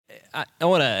I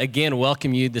want to again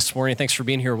welcome you this morning. Thanks for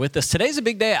being here with us. Today's a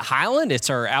big day at Highland. It's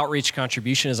our outreach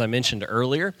contribution, as I mentioned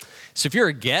earlier. So if you're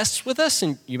a guest with us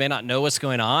and you may not know what's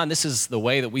going on, this is the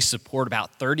way that we support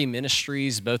about 30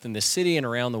 ministries, both in the city and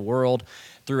around the world,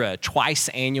 through a twice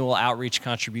annual outreach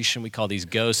contribution. We call these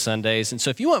Go Sundays. And so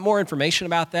if you want more information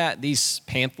about that, these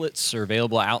pamphlets are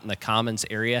available out in the Commons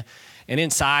area. And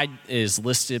inside is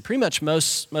listed pretty much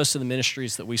most of the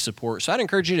ministries that we support. So I'd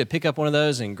encourage you to pick up one of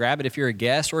those and grab it if you're a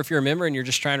guest, or if you're a member and you're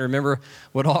just trying to remember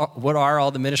what are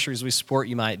all the ministries we support,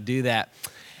 you might do that.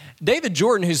 David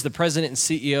Jordan, who's the president and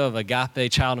CEO of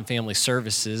Agape Child and Family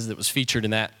Services that was featured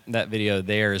in that video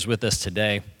there, is with us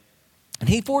today. And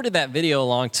he forwarded that video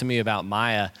along to me about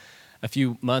Maya a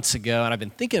few months ago, and I've been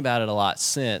thinking about it a lot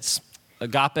since.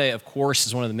 Agape, of course,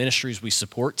 is one of the ministries we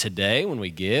support today when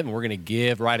we give, and we're going to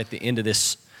give right at the end of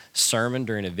this sermon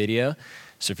during a video.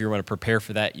 So if you want to prepare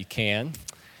for that, you can.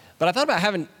 But I thought about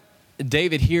having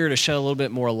David here to shed a little bit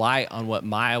more light on what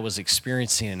Maya was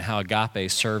experiencing and how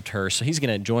Agape served her. So he's going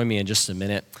to join me in just a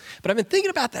minute. But I've been thinking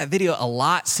about that video a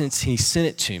lot since he sent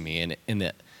it to me,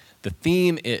 and the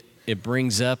theme it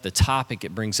brings up, the topic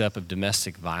it brings up of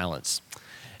domestic violence.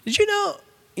 Did you know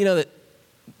that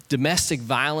domestic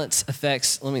violence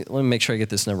affects, let me make sure I get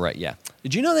this number right. Yeah.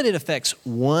 Did you know that it affects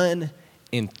 1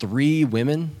 in 3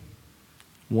 women?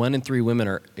 1 in 3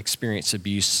 women experience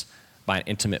abuse by an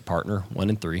intimate partner, 1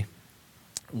 in 3.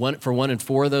 For 1 in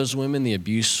 4 of those women, the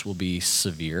abuse will be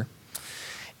severe.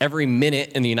 Every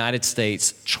minute in the United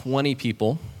States, 20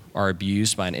 people are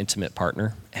abused by an intimate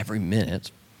partner. Every minute.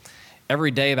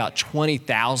 Every day, about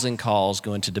 20,000 calls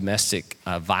go into domestic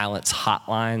violence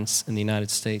hotlines in the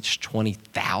United States.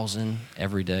 20,000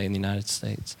 every day in the United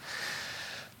States.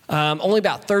 Only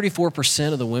about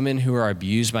 34% of the women who are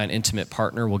abused by an intimate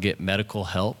partner will get medical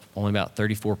help. Only about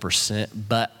 34%.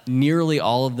 But nearly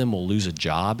all of them will lose a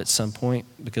job at some point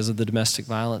because of the domestic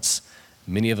violence.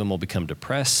 Many of them will become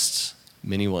depressed.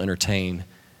 Many will entertain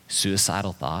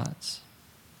suicidal thoughts.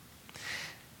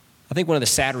 I think one of the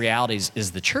sad realities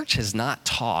is the church has not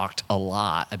talked a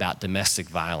lot about domestic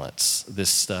violence, this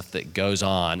stuff that goes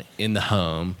on in the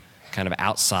home, kind of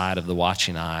outside of the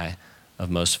watching eye of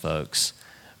most folks.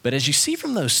 But as you see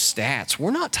from those stats,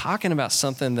 we're not talking about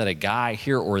something that a guy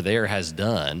here or there has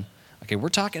done. Okay, we're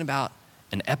talking about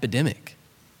an epidemic,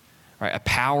 right? A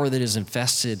power that has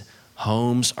infested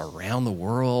homes around the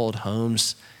world,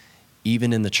 homes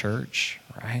even in the church,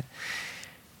 right?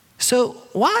 So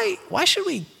why should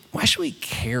we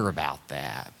care about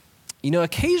that?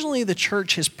 Occasionally the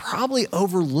church has probably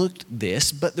overlooked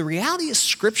this, but the reality is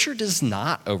Scripture does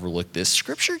not overlook this.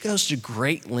 Scripture goes to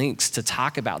great lengths to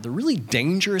talk about the really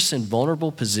dangerous and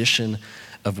vulnerable position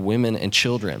of women and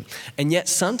children. And yet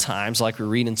sometimes, like we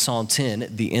read in Psalm 10,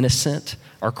 the innocent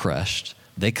are crushed,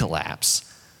 they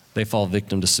collapse, they fall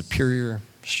victim to superior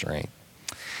strength.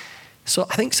 So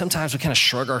I think sometimes we kind of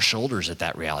shrug our shoulders at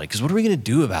that reality, because what are we going to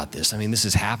do about this? I mean, this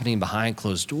is happening behind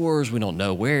closed doors. We don't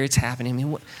know where it's happening. I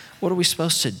mean, what are we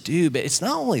supposed to do? But it's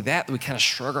not only that we kind of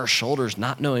shrug our shoulders,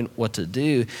 not knowing what to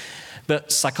do,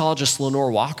 but psychologist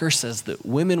Lenore Walker says that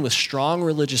women with strong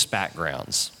religious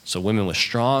backgrounds,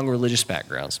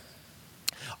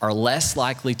 are less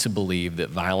likely to believe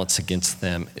that violence against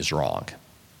them is wrong.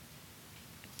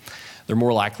 They're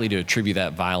more likely to attribute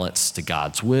that violence to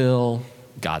God's will,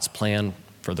 God's plan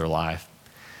for their life.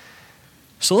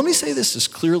 So let me say this as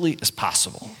clearly as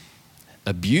possible.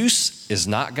 Abuse is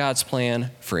not God's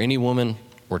plan for any woman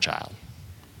or child,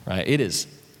 right? It is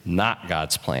not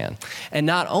God's plan. And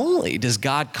not only does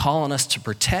God call on us to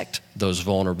protect those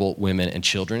vulnerable women and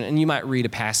children, and you might read a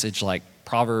passage like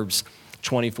Proverbs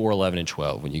 24, 11, and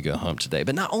 12 when you go home today.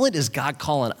 But not only does God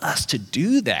call on us to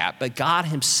do that, but God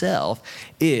himself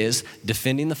is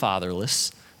defending the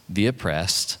fatherless, the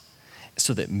oppressed,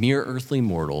 so that mere earthly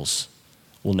mortals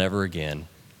will never again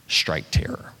strike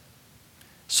terror.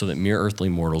 Well,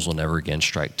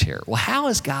 how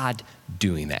is God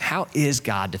doing that? How is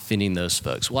God defending those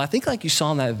folks? Well, I think like you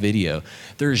saw in that video,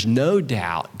 there's no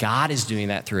doubt God is doing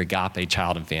that through Agape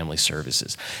Child and Family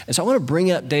Services. And so I want to bring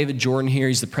up David Jordan here.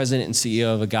 He's the president and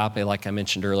CEO of Agape, like I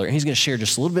mentioned earlier. And he's going to share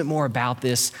just a little bit more about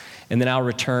this, and then I'll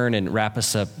return and wrap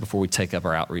us up before we take up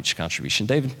our outreach contribution.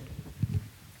 David?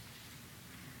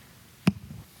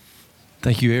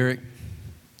 Thank you, Eric.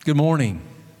 Good morning.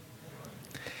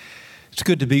 It's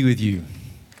good to be with you.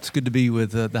 It's good to be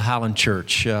with the Highland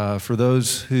Church. For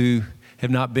those who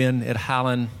have not been at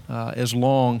Highland as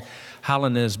long,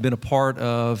 Highland has been a part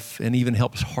of and even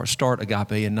helped start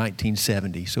Agape in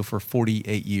 1970, so for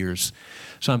 48 years.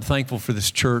 So I'm thankful for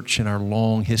this church and our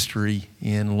long history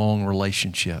and long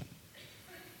relationship.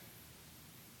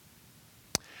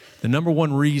 The number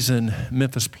one reason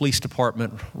Memphis Police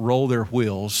Department roll their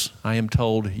wheels, I am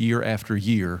told year after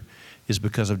year, is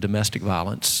because of domestic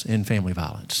violence and family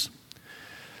violence.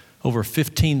 Over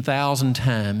 15,000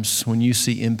 times when you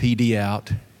see MPD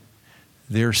out,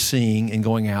 they're seeing and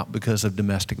going out because of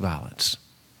domestic violence.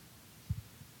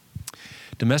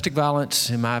 Domestic violence,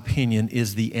 in my opinion,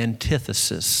 is the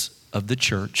antithesis of the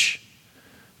church,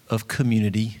 of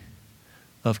community,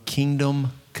 of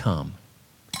kingdom come.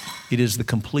 It is the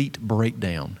complete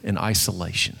breakdown and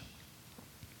isolation.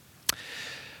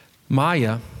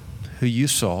 Maya, who you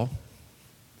saw,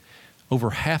 over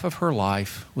half of her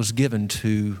life was given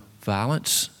to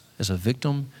violence as a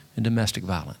victim in domestic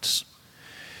violence.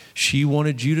 She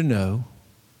wanted you to know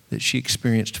that she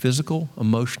experienced physical,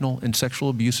 emotional, and sexual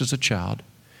abuse as a child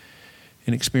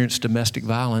and experienced domestic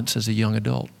violence as a young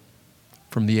adult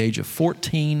from the age of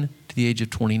 14 to the age of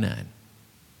 29.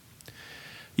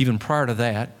 Even prior to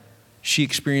that, she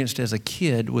experienced as a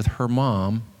kid with her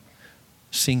mom,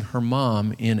 seeing her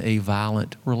mom in a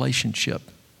violent relationship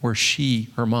where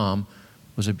her mom,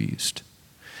 was abused.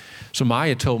 So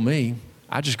Maya told me,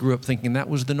 I just grew up thinking that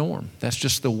was the norm. That's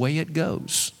just the way it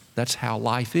goes. That's how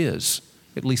life is,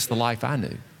 at least the life I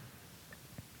knew.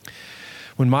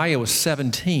 When Maya was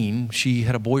 17, she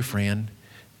had a boyfriend,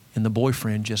 and the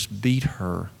boyfriend just beat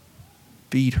her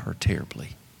terribly.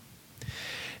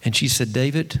 And she said,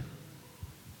 David,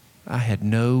 I had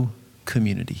no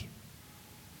community.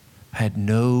 I had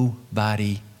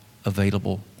nobody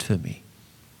available to me.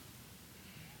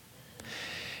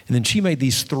 And then she made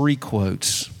these 3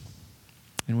 quotes.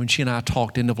 And when she and I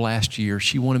talked end of last year,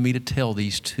 she wanted me to tell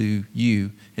these to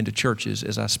you and to churches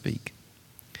as I speak.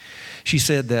 She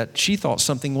said that she thought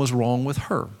something was wrong with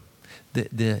her.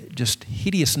 The just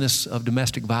hideousness of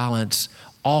domestic violence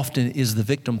often is the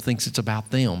victim thinks it's about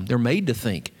them. They're made to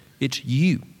think it's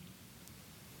you.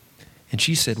 And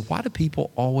she said, why do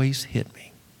people always hit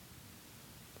me?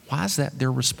 Why is that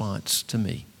their response to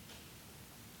me?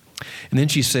 And then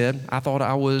she said, I thought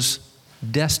I was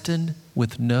destined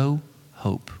with no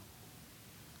hope.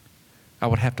 I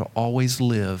would have to always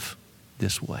live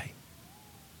this way.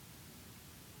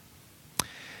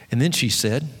 And then she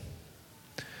said,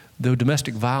 though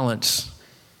domestic violence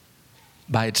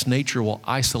by its nature will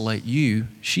isolate you,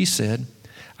 she said,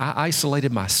 I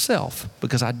isolated myself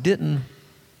because I didn't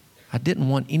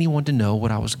want anyone to know what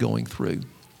I was going through.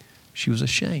 She was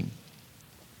ashamed.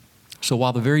 So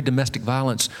while the very domestic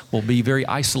violence will be very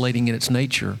isolating in its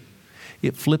nature,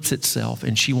 it flips itself,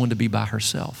 and she wanted to be by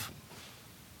herself.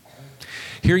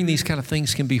 Hearing these kind of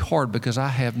things can be hard because I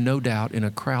have no doubt in a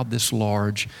crowd this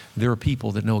large, there are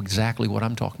people that know exactly what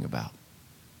I'm talking about.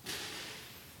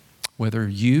 Whether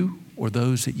you or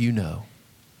those that you know.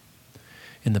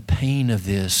 And the pain of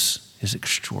this is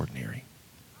extraordinary.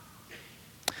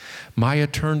 Maya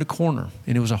turned a corner,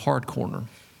 and it was a hard corner.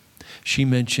 She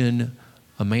mentioned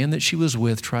a man that she was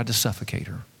with tried to suffocate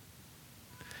her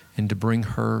and to bring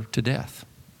her to death.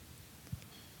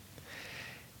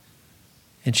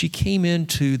 And she came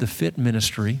into the FIT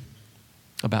ministry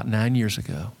about 9 years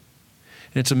ago.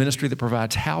 And it's a ministry that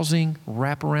provides housing,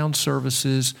 wraparound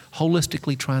services,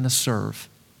 holistically trying to serve.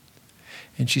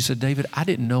 And she said, David, I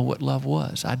didn't know what love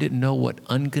was. I didn't know what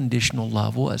unconditional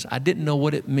love was. I didn't know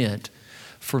what it meant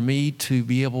for me to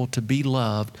be able to be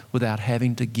loved without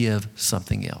having to give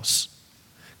something else.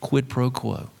 Quid pro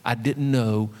quo. I didn't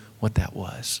know what that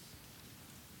was.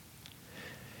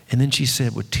 And then she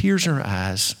said, with tears in her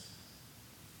eyes,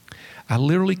 I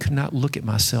literally could not look at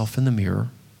myself in the mirror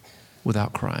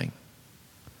without crying.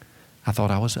 I thought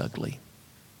I was ugly.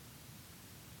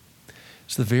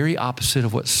 It's the very opposite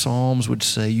of what Psalms would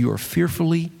say. You are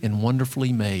fearfully and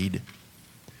wonderfully made.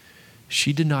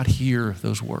 She did not hear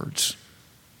those words.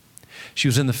 She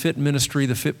was in the FIT ministry,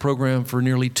 the FIT program, for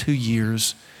nearly 2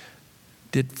 years.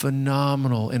 Did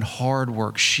phenomenal and hard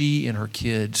work, she and her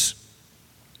kids.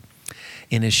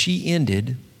 And as she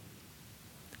ended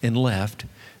and left,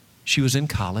 she was in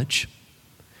college,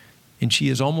 and she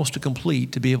is almost a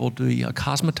complete to be able to be a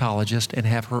cosmetologist and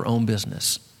have her own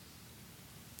business.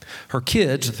 Her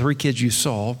kids, the 3 kids you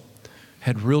saw,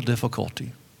 had real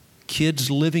difficulty. Kids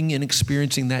living and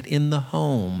experiencing that in the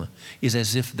home is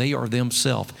as if they are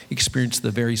themselves experiencing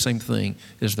the very same thing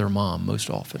as their mom most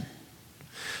often.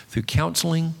 Through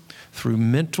counseling, through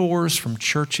mentors from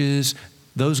churches,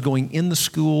 those going in the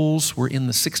schools, we're in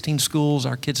the 16 schools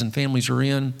our kids and families are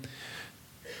in,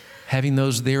 having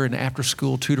those there in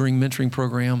after-school tutoring, mentoring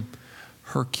program,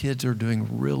 her kids are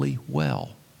doing really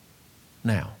well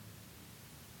now.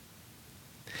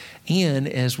 And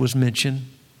as was mentioned,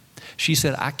 she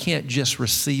said, I can't just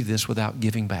receive this without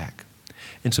giving back.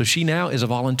 And so she now is a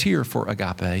volunteer for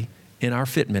Agape in our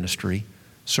FIT ministry,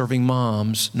 serving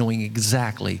moms, knowing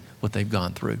exactly what they've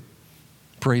gone through.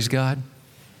 Praise God.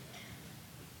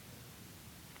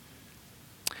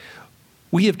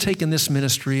 We have taken this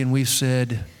ministry and we've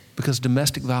said, because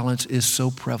domestic violence is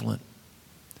so prevalent,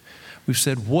 we've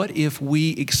said, what if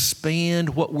we expand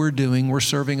what we're doing? We're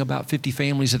serving about 50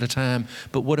 families at a time,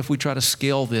 but what if we try to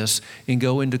scale this and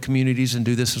go into communities and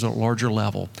do this at a larger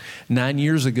level? 9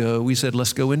 years ago, we said,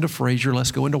 let's go into Fraser,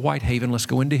 let's go into Whitehaven, let's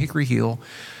go into Hickory Hill.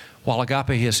 While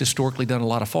Agape has historically done a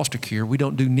lot of foster care, we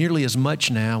don't do nearly as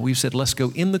much now. We've said, let's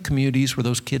go in the communities where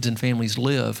those kids and families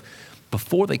live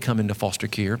before they come into foster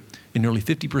care. And nearly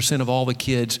 50% of all the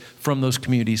kids from those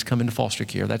communities come into foster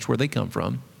care. That's where they come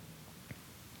from.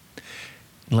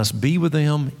 And let's be with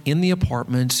them in the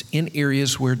apartments, in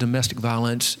areas where domestic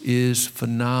violence is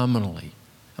phenomenally,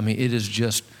 it is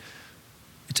just,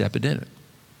 it's epidemic.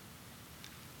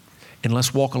 And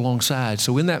let's walk alongside.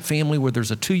 So in that family where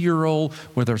there's a 2-year-old,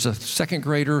 where there's a second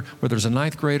grader, where there's a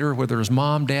 9th grader, where there's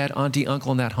mom, dad, auntie,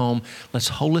 uncle in that home, let's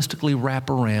holistically wrap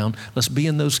around. Let's be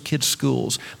in those kids'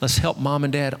 schools. Let's help mom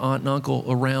and dad, aunt and uncle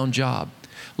around job.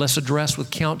 Let's address with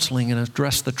counseling and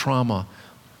address the trauma.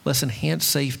 Let's enhance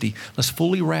safety. Let's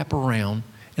fully wrap around,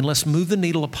 and let's move the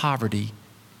needle of poverty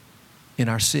in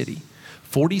our city.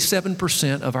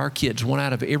 47% of our kids, 1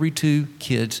 out of every 2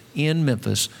 kids in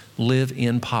Memphis, live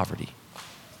in poverty.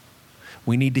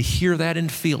 We need to hear that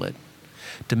and feel it.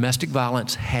 Domestic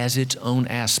violence has its own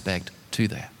aspect to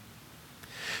that.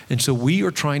 And so we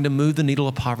are trying to move the needle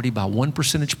of poverty by 1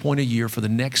 percentage point a year for the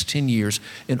next 10 years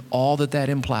and all that that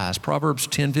implies. Proverbs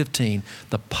 10:15,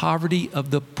 the poverty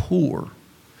of the poor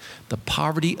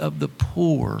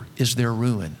is their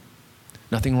ruin.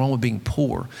 Nothing wrong with being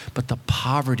poor, but the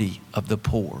poverty of the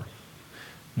poor,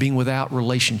 being without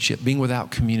relationship, being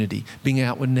without community, being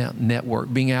out with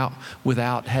network, being out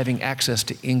without having access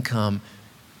to income,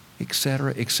 et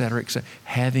cetera, et cetera, et cetera,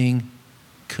 having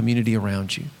community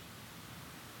around you.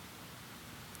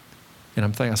 And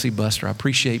I see Buster. I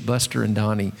appreciate Buster and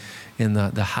Donnie in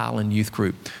the Highland Youth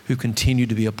Group who continue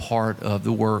to be a part of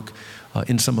the work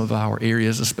in some of our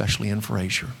areas, especially in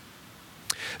Fraser.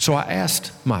 So I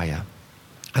asked Maya,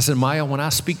 I said, Maya, when I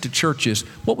speak to churches,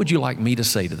 what would you like me to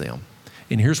say to them?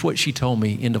 And here's what she told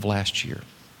me end of last year.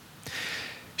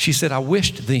 She said, I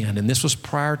wished then, and this was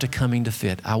prior to coming to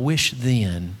FIT, I wish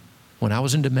then, when I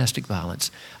was in domestic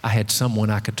violence, I had someone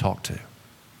I could talk to.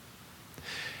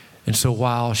 And so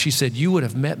while she said, you would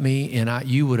have met me and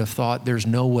you would have thought there's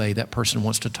no way that person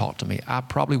wants to talk to me, I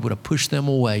probably would have pushed them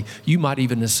away. You might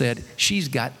even have said, she's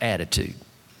got attitude.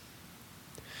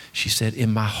 She said,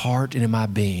 in my heart and in my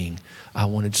being, I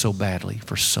wanted so badly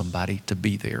for somebody to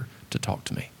be there to talk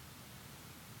to me.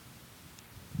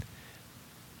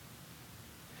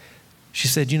 She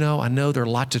said, I know there are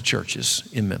lots of churches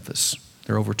in Memphis.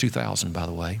 There are over 2,000, by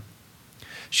the way.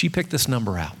 She picked this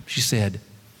number out. She said,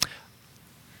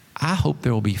 I hope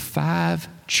there will be 5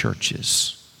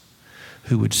 churches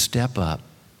who would step up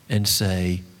and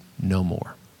say, no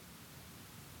more.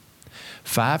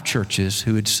 5 churches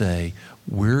who would say,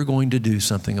 we're going to do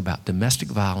something about domestic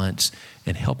violence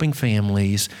and helping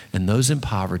families and those in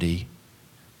poverty,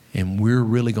 and we're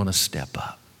really going to step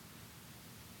up.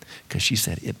 Because she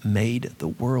said, it made the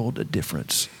world a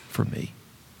difference for me.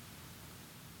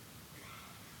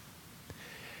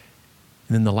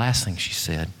 And then the last thing she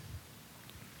said,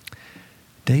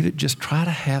 David, just try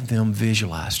to have them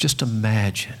visualize, just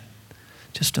imagine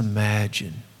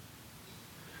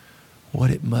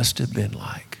what it must have been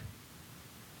like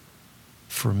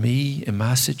for me in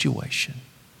my situation.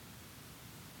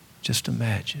 Just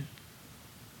imagine.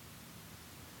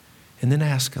 And then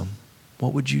ask them,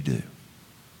 what would you do?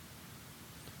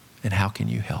 And how can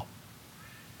you help?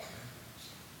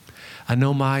 I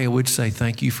know Maya would say,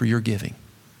 thank you for your giving.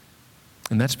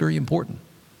 And that's very important.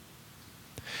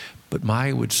 But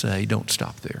Maya would say, don't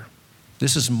stop there.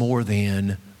 This is more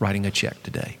than writing a check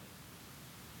today.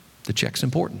 The check's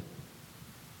important,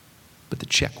 but the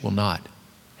check will not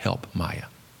help Maya.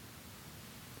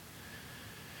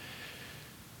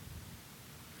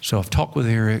 So I've talked with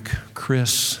Eric,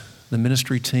 Chris, the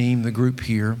ministry team, the group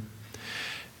here,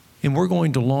 and we're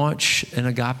going to launch an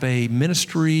Agape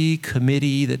ministry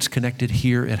committee that's connected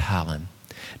here at Highland.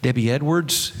 Debbie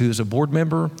Edwards, who is a board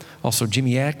member, also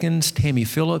Jimmy Atkins, Tammy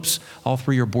Phillips, all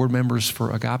 3 are board members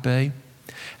for Agape.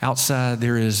 Outside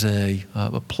there is a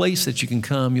place that you can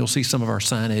come. You'll see some of our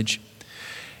signage.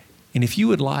 And if you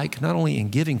would like, not only in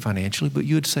giving financially, but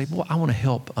you would say, well, I want to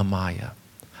help Amaya.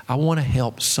 I want to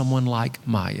help someone like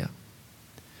Maya.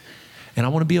 And I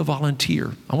want to be a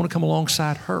volunteer. I want to come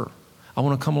alongside her. I I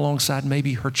want to come alongside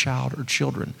maybe her child or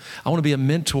children. I want to be a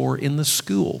mentor in the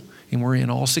school, and we're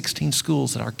in all 16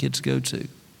 schools that our kids go to.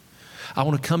 I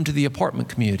want to come to the apartment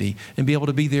community and be able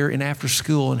to be there in after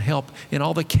school and help in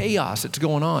all the chaos that's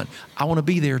going on. I want to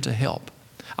be there to help.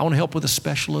 I want to help with a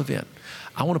special event.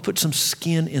 I want to put some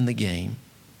skin in the game.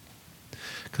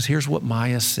 Because here's what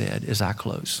Maya said as I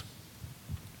close.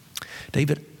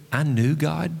 David, I knew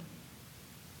God.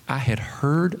 I had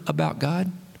heard about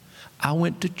God. I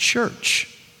went to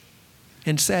church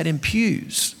and sat in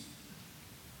pews.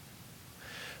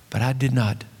 But I did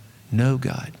not know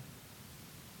God.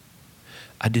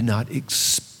 I did not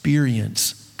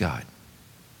experience God.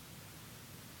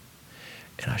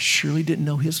 And I surely didn't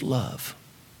know His love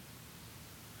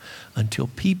until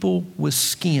people with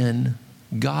skin,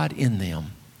 God in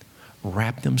them,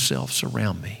 wrapped themselves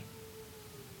around me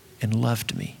and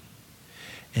loved me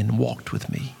and walked with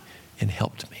me and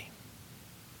helped me.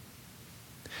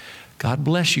 God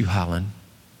bless you, Highland,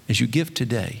 as you give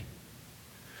today.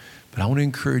 But I want to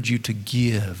encourage you to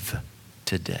give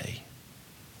today,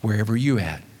 wherever you're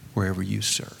at, wherever you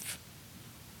serve.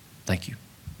 Thank you.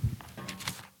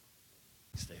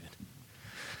 Thanks, David.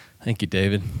 Thank you,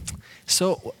 David.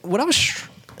 So what I was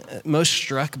most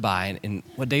struck by and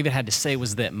what David had to say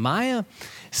was that Maya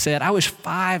said, I wish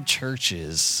 5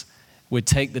 churches would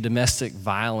take the domestic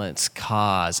violence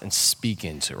cause and speak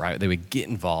into it, right? They would get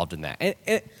involved in that.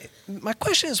 And my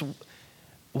question is,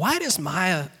 why does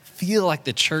Maya feel like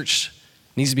the church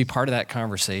needs to be part of that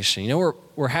conversation? You know,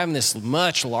 we're having this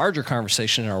much larger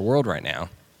conversation in our world right now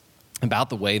about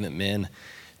the way that men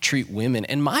treat women.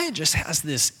 And Maya just has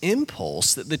this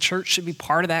impulse that the church should be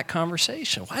part of that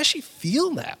conversation. Why does she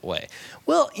feel that way?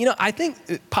 Well, you know, I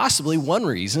think possibly one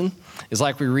reason is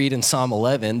like we read in Psalm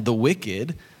 11, the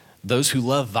wicked, those who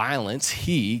love violence,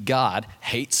 He, God,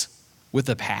 hates with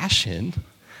a passion.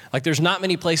 Like there's not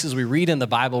many places we read in the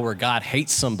Bible where God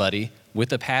hates somebody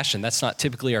with a passion. That's not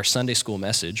typically our Sunday school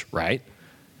message, right?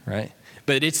 Right?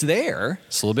 But it's there.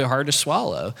 It's a little bit hard to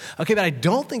swallow. Okay, but I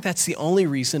don't think that's the only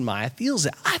reason Maya feels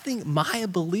it. I think Maya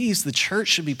believes the church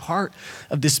should be part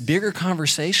of this bigger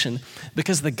conversation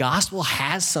because the gospel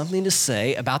has something to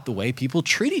say about the way people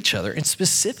treat each other, and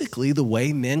specifically the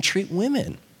way men treat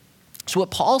women. So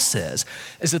what Paul says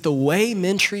is that the way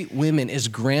men treat women is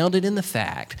grounded in the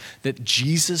fact that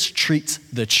Jesus treats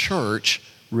the church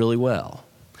really well.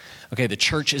 Okay, the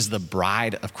church is the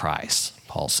bride of Christ,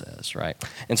 Paul says, right?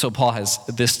 And so Paul has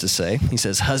this to say. He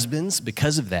says, husbands,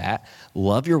 because of that,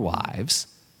 love your wives,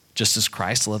 just as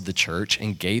Christ loved the church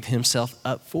and gave Himself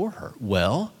up for her.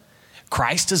 Well,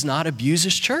 Christ does not abuse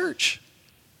His church.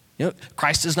 You know,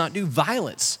 Christ does not do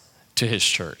violence to His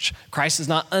church. Christ is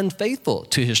not unfaithful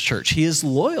to His church. He is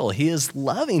loyal. He is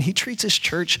loving. He treats His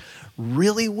church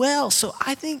really well. So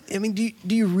do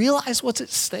you realize what's at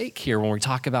stake here when we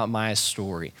talk about Maya's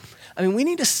story? I mean, we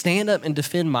need to stand up and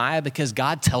defend Maya because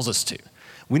God tells us to.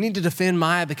 We need to defend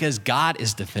Maya because God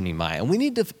is defending Maya. And we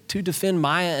need to defend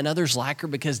Maya and others like her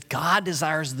because God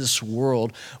desires this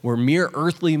world where mere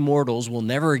earthly mortals will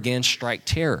never again strike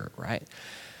terror, right?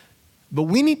 But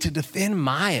we need to defend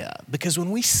Maya because when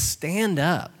we stand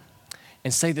up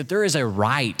and say that there is a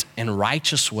right and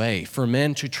righteous way for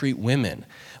men to treat women,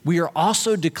 we are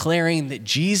also declaring that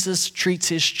Jesus treats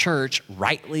His church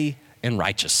rightly and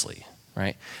righteously,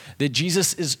 right? That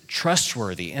Jesus is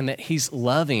trustworthy and that He's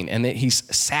loving and that He's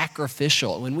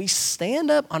sacrificial. When we stand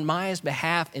up on Maya's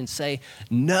behalf and say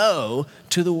no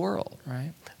to the world,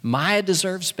 right? Maya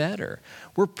deserves better.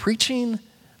 We're preaching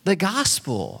the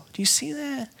gospel. Do you see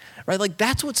that? Right? Like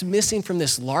that's what's missing from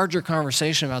this larger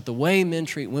conversation about the way men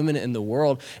treat women in the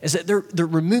world is that they're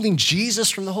removing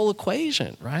Jesus from the whole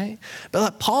equation, right? But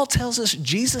like Paul tells us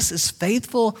Jesus is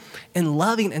faithful and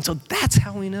loving, and so that's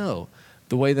how we know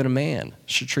the way that a man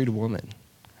should treat a woman.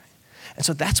 And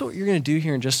so that's what you're going to do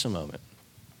here in just a moment.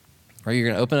 Right? You're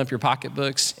going to open up your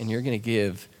pocketbooks and you're going to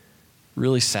give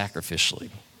really sacrificially.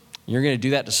 You're going to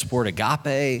do that to support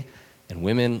Agape and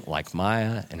women like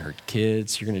Maya and her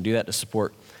kids. You're going to do that to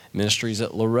support ministries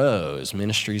at La Rose,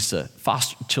 ministries to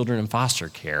children in foster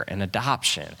care and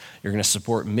adoption. You're going to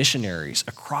support missionaries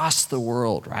across the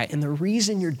world, right? And the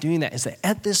reason you're doing that is that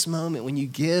at this moment, when you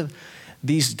give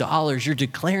these dollars, you're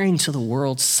declaring to the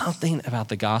world something about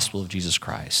the gospel of Jesus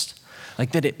Christ,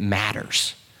 like that it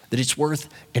matters, that it's worth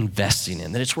investing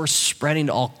in, that it's worth spreading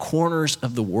to all corners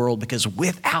of the world because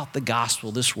without the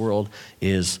gospel, this world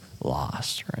is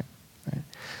lost, right?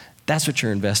 That's what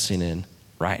you're investing in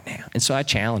right now. And so I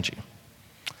challenge you.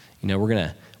 You know, we're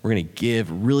gonna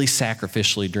give really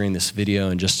sacrificially during this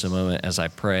video in just a moment as I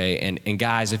pray. And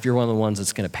guys, if you're one of the ones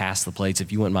that's gonna pass the plates,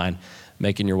 if you wouldn't mind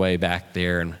making your way back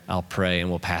there and I'll pray and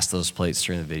we'll pass those plates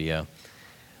during the video.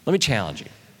 Let me challenge you.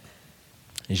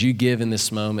 As you give in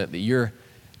this moment, that you're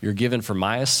given for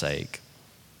Maya's sake,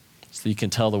 so you can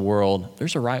tell the world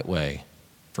there's a right way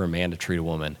for a man to treat a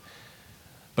woman.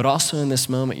 But also in this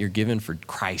moment, you're given for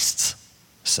Christ's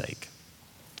sake.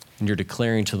 And you're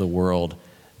declaring to the world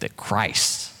that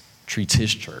Christ treats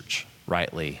his church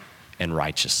rightly and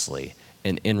righteously.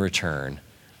 And in return,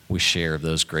 we share of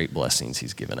those great blessings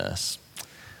he's given us.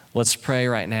 Let's pray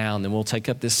right now, and then we'll take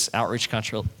up this outreach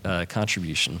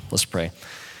contribution. Let's pray.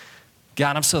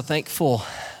 God, I'm so thankful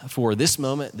for this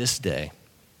moment, this day.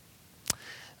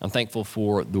 I'm thankful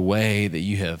for the way that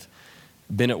you have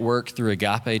been at work through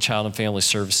Agape Child and Family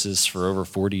Services for over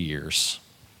 40 years.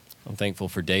 I'm thankful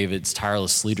for David's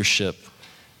tireless leadership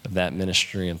of that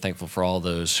ministry. I'm thankful for all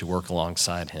those who work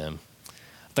alongside him.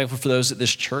 I'm thankful for those at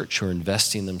this church who are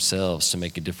investing themselves to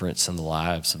make a difference in the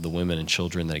lives of the women and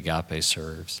children that Agape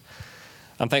serves.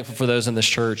 I'm thankful for those in this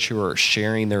church who are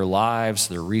sharing their lives,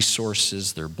 their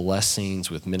resources, their blessings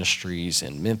with ministries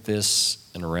in Memphis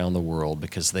and around the world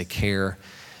because they care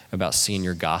about seeing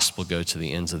your gospel go to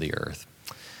the ends of the earth.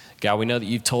 God, we know that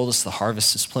you've told us the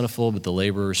harvest is plentiful, but the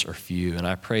laborers are few. And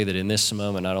I pray that in this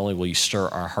moment, not only will you stir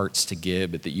our hearts to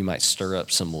give, but that you might stir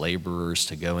up some laborers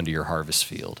to go into your harvest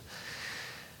field.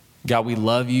 God, we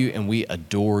love you and we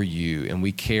adore you, and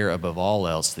we care above all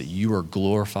else that you are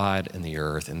glorified in the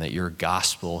earth and that your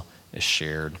gospel is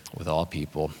shared with all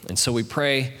people. And so we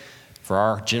pray for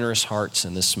our generous hearts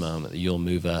in this moment that you'll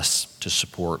move us to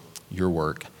support your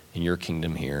work in your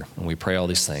kingdom here. And we pray all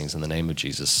these things in the name of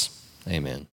Jesus.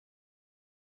 Amen.